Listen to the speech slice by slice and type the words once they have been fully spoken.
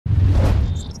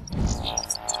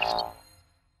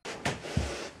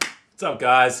What's up,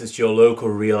 guys? It's your local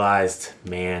realized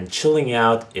man chilling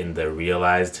out in the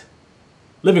realized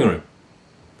living room.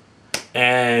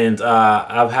 And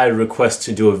I've had a request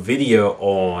to do a video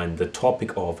on the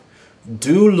topic of,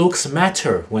 do looks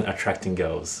matter when attracting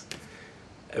girls?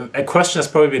 A question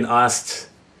that's probably been asked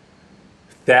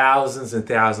thousands and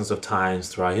thousands of times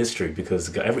throughout history,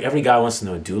 because every guy wants to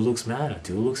know, do looks matter?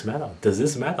 Do looks matter? Does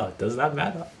this matter? Does that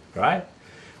matter? Right?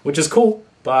 Which is cool,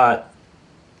 but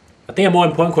I think a more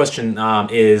important question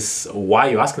is, why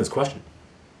are you asking this question?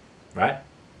 Right?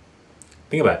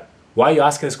 Think about it. Why are you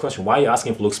asking this question? Why are you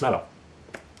asking if looks matter?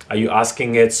 Are you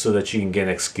asking it so that you can get an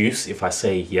excuse if I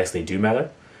say yes, they do matter?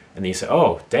 And then you say,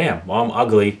 oh, damn, well, I'm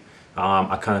ugly.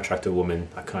 I can't attract a woman.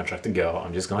 I can't attract a girl.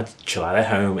 I'm just going to chill out at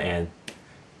home and,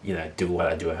 you know, do what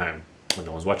I do at home when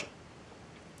no one's watching.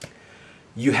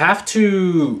 You have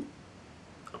to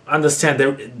understand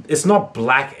that it's not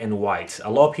black and white.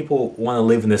 A lot of people want to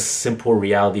live in this simple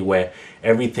reality where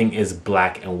everything is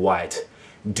black and white.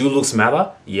 Do looks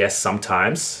matter? Yes,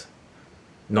 sometimes.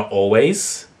 Not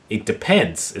always. It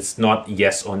depends. It's not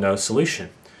yes or no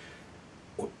solution.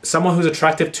 Someone who's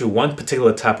attractive to one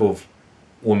particular type of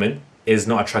woman is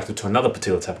not attractive to another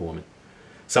particular type of woman.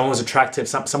 Someone who's attractive,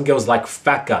 some girls like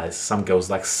fat guys, some girls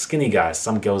like skinny guys,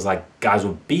 some girls like guys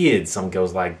with beards, some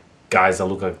girls like guys that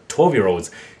look like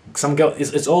 12-year-olds. Some girl,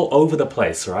 it's all over the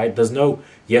place, right? There's no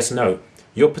yes, no.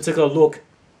 Your particular look,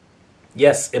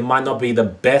 yes, it might not be the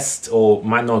best or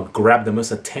might not grab the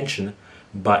most attention,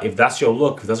 but if that's your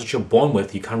look, if that's what you're born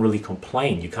with, you can't really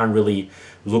complain. You can't really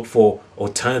look for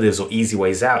alternatives or easy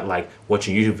ways out, like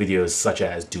watching YouTube videos such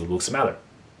as Do Looks Matter,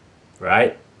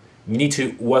 right? You need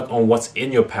to work on what's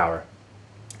in your power.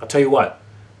 I'll tell you what,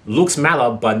 looks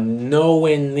matter, but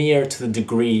nowhere near to the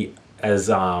degree as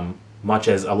much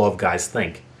as a lot of guys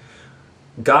think.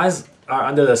 Guys are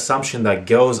under the assumption that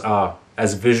girls are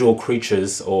as visual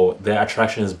creatures, or their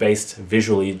attraction is based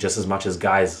visually just as much as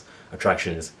guys'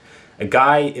 attraction is. A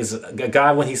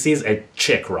guy when he sees a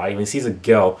chick, right? When he sees a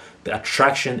girl, the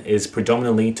attraction is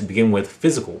predominantly, to begin with,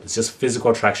 physical. It's just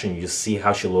physical attraction. You see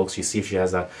how she looks, you see if she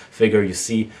has a figure, you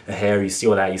see her hair, you see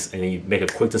all that, and you make a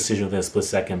quick decision within a split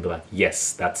second, be like,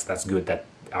 yes, that's good.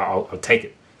 I'll take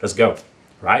it. Let's go,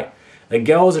 right? A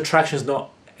girl's attraction is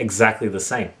not exactly the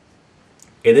same.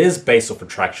 It is based off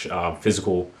attraction,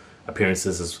 physical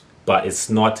appearances, but it's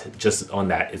not just on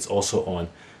that. It's also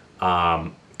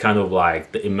on kind of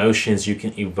like the emotions you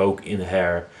can evoke in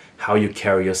her, how you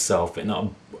carry yourself,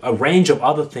 and a range of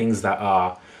other things that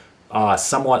are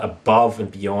somewhat above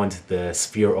and beyond the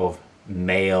sphere of the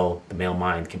male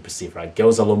mind can perceive, right?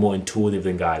 Girls are a lot more intuitive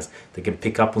than guys. They can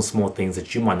pick up on small things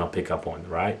that you might not pick up on,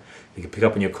 right? They can pick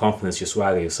up on your confidence, your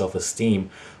swagger, your self-esteem,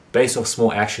 based off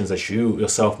small actions that you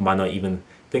yourself might not even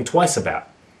think twice about.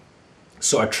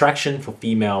 So attraction for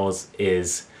females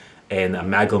is an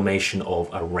amalgamation of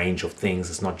a range of things.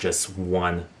 It's not just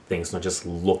one thing. It's not just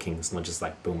looking. It's not just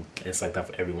like boom. It's like that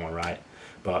for everyone, right?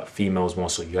 But females more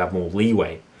so. You have more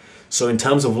leeway. So in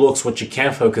terms of looks, what you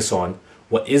can focus on,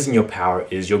 what is in your power,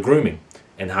 is your grooming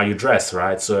and how you dress,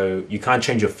 right? So you can't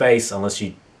change your face unless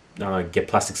you get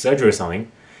plastic surgery or something,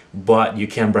 but you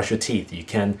can brush your teeth. You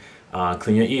can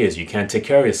clean your ears. You can take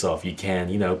care of yourself. You can,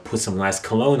 put some nice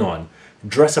cologne on.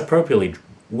 Dress appropriately.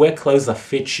 Wear clothes that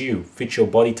fit you, fit your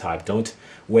body type. Don't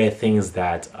wear things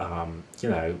that,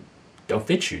 don't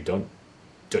fit you.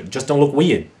 Just don't look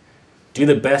weird. Do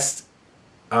the best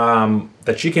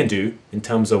that you can do in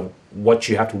terms of what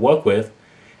you have to work with,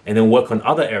 and then work on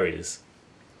other areas.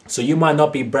 So you might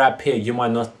not be Brad Pitt. You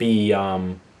might not be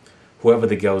whoever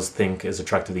the girls think is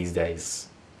attractive these days.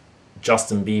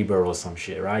 Justin Bieber or some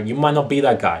shit, right? You might not be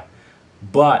that guy,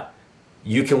 but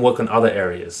you can work on other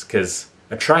areas, because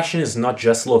attraction is not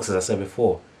just looks, as I said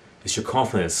before. It's your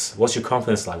confidence. What's your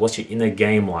confidence like? What's your inner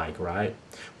game like, right?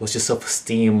 What's your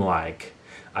self-esteem like?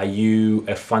 Are you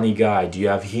a funny guy? Do you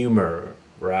have humor,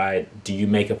 right? Do you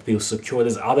make her feel secure?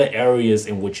 There's other areas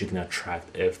in which you can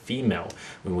attract a female,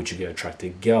 in which you can attract a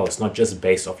girl. It's not just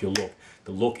based off your look.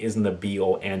 The look isn't the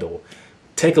be-all, end-all.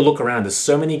 Take a look around. There's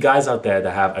so many guys out there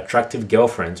that have attractive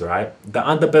girlfriends, right? They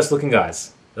aren't the best looking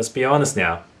guys. Let's be honest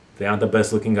now. They aren't the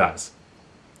best looking guys.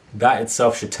 That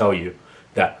itself should tell you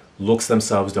that looks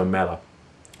themselves don't matter.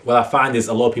 What I find is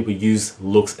a lot of people use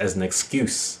looks as an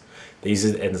excuse. They use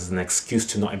it as an excuse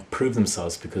to not improve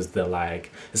themselves, because they're like,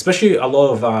 especially a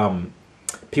lot of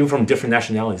people from different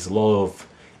nationalities, a lot of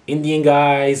Indian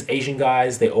guys, Asian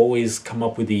guys, they always come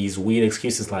up with these weird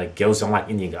excuses like, girls don't like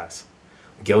Indian guys.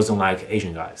 Girls don't like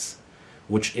Asian guys,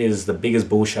 which is the biggest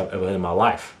bullshit I've ever heard in my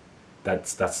life.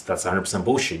 That's 100%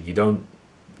 bullshit. You don't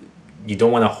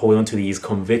want to hold on to these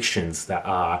convictions that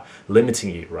are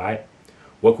limiting you, right?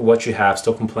 Work with what you have.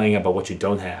 Stop complaining about what you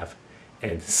don't have,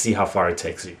 and see how far it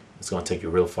takes you. It's gonna take you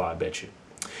real far, I bet you.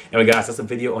 Anyway, guys, that's a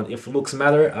video on if looks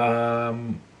matter.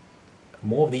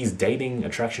 More of these dating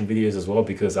attraction videos as well,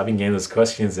 because I've been getting those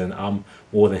questions and I'm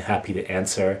more than happy to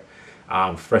answer.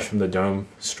 Fresh from the dome,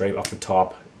 straight off the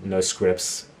top, no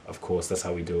scripts. Of course, that's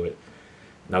how we do it.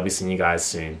 And I'll be seeing you guys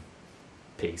soon.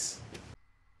 Peace.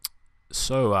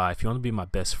 So if you want to be my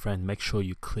best friend, make sure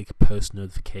you click post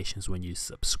notifications when you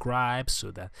subscribe so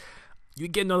that you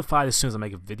get notified as soon as I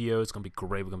make a video. It's going to be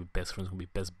great. We're going to be best friends. We're going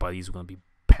to be best buddies. We're going to be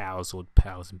pals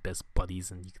and best buddies,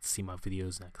 and you can see my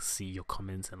videos and I can see your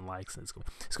comments and likes, and it's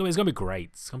gonna be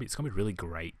great. It's gonna be really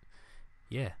great.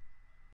 Yeah.